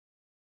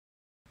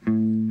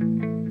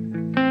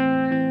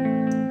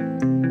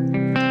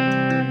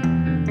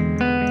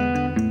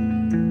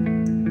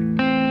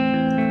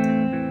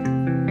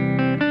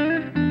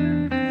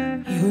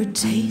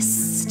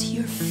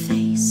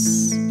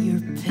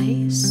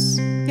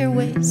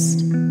waist.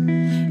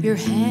 Your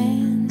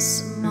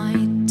hands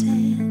might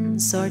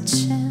dance our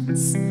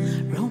chance,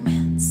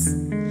 romance,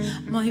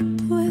 my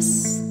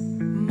bliss,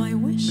 my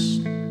wish.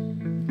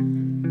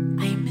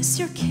 I miss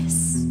your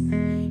kiss,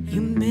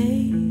 you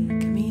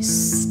make me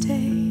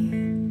stay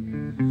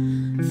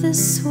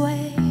this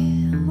way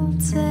all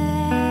day.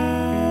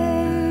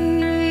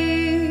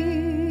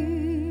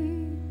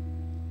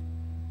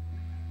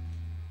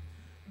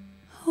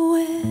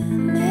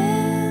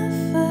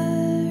 Whenever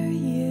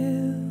you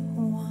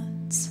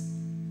want,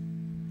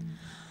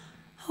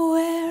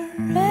 wherever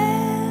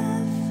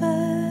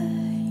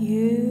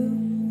you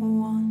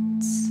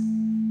want,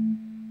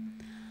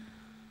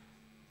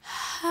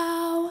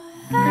 however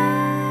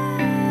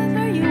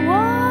you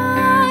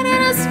want,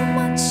 and as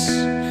much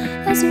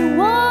as you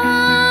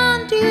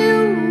want,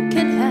 you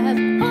can have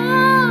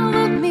all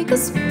of me,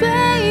 'cause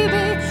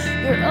baby,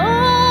 you're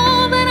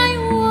all that I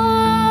want.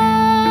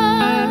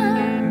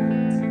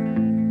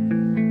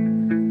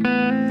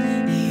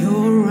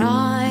 Your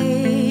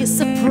eyes,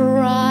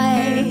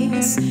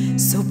 surprise,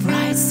 so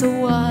bright, so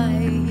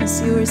wise,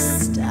 your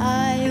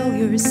style,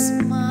 your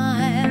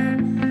smile,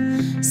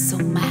 so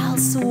mild,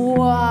 so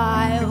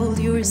wild,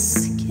 your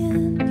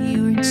skin,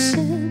 your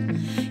chin,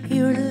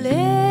 your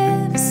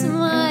lips,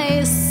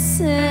 my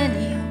sin,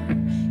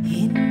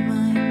 you're in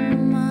my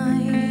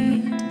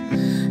mind.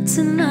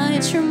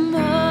 Tonight you're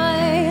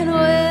mine,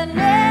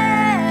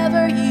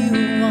 whenever you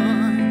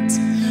want,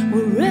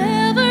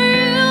 wherever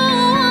you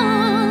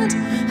want,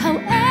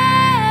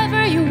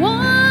 however you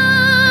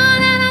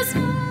want, and as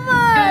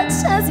much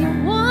as you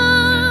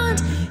want,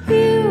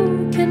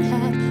 you can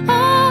have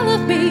all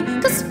of me,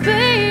 'cause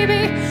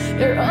baby,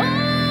 you're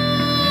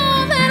all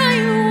that I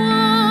want.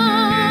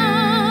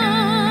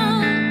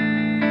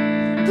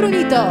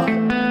 Brunito.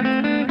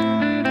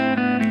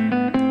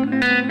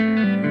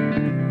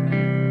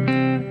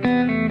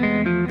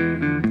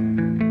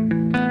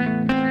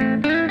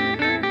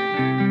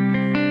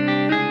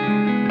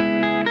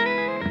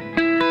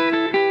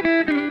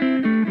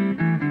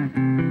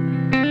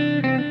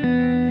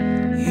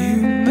 You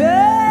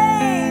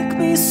make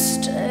me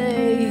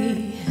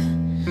stay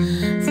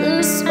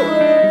this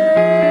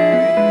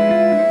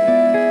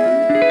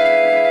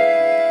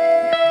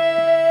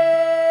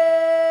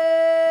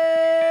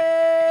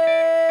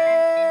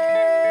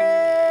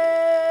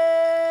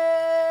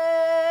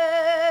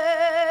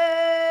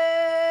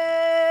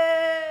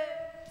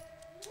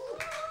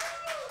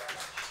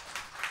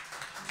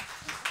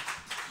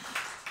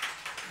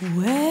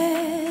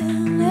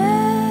Whenever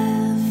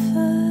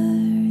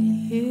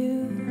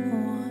you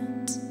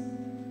want.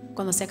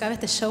 Cuando se acabe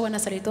este show van a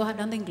salir todos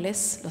hablando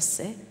inglés, lo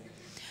sé.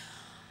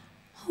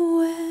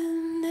 Whenever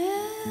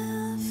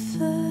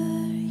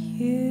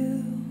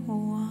you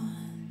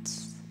want,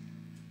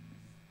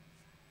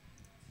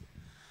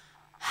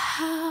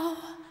 however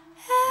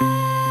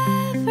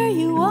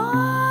you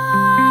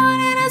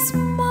want, and as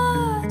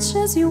much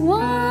as you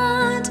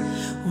want,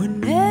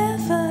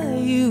 whenever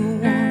you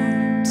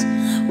want,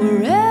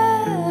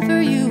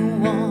 wherever you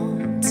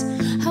want,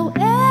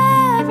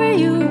 however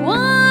you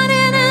want,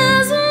 and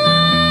as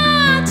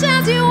much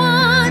as you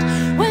want,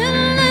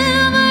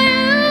 whenever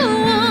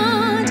you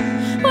want,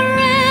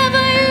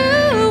 wherever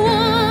you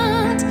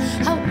want,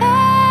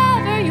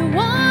 however you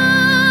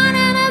want,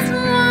 and as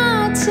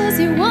much as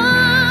you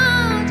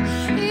want,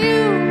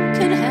 you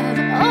can have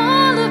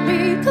all of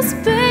me, 'cause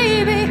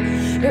baby,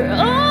 you're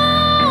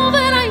all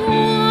that I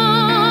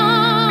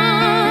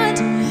want,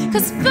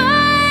 'cause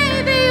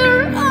baby,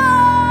 you're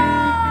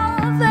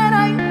all that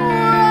I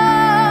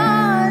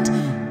want,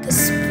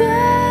 'cause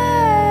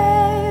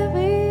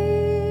baby,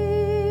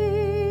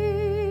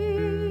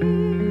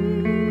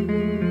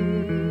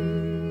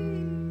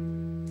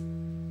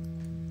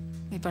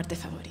 mi parte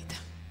favorita.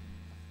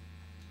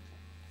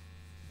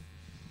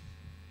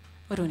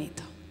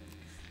 Brunito.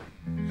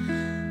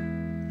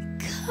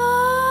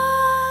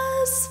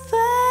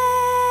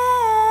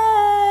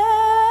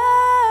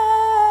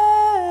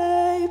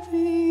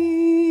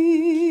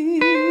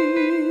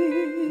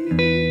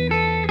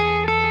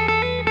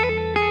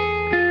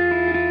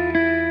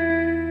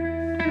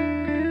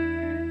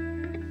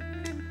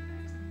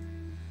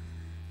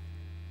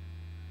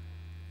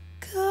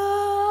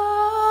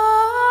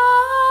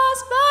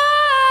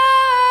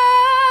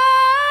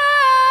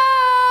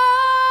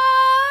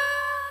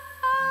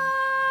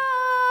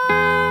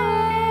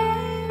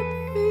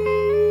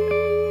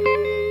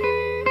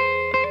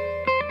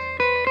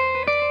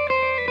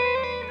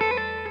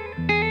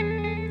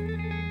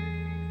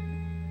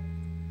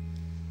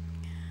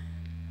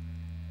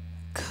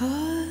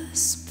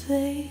 'Cause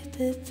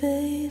baby,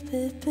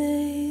 baby,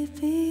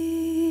 baby.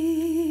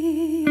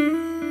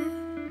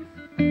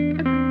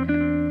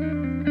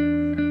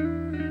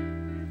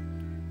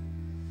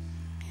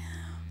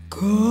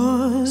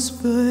 'Cause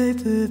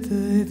baby,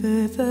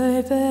 baby,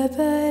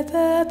 baby,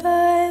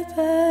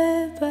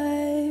 baby,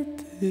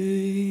 baby.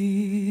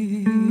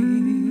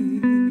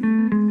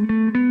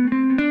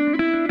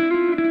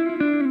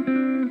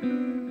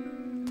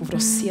 Puro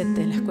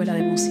 7 en la escuela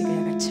de música,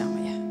 ya cachamos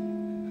ya.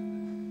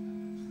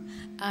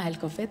 Ah, el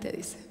cofete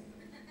dice.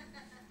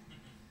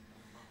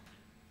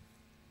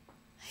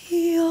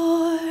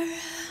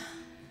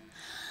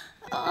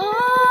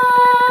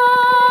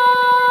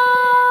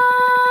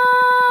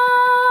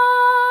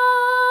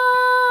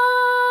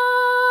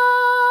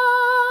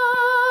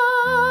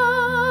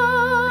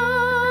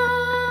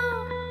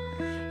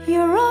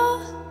 You're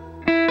all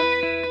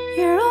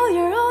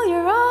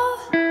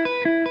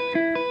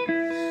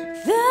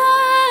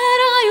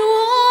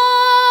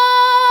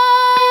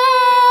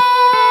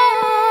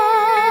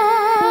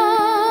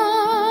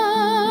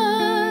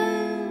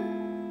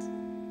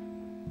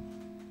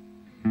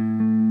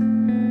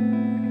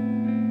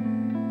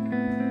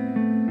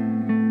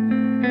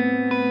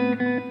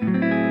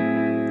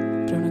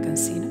Bruno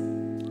Cancino.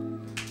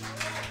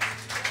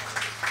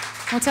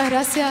 Muchas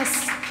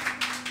gracias.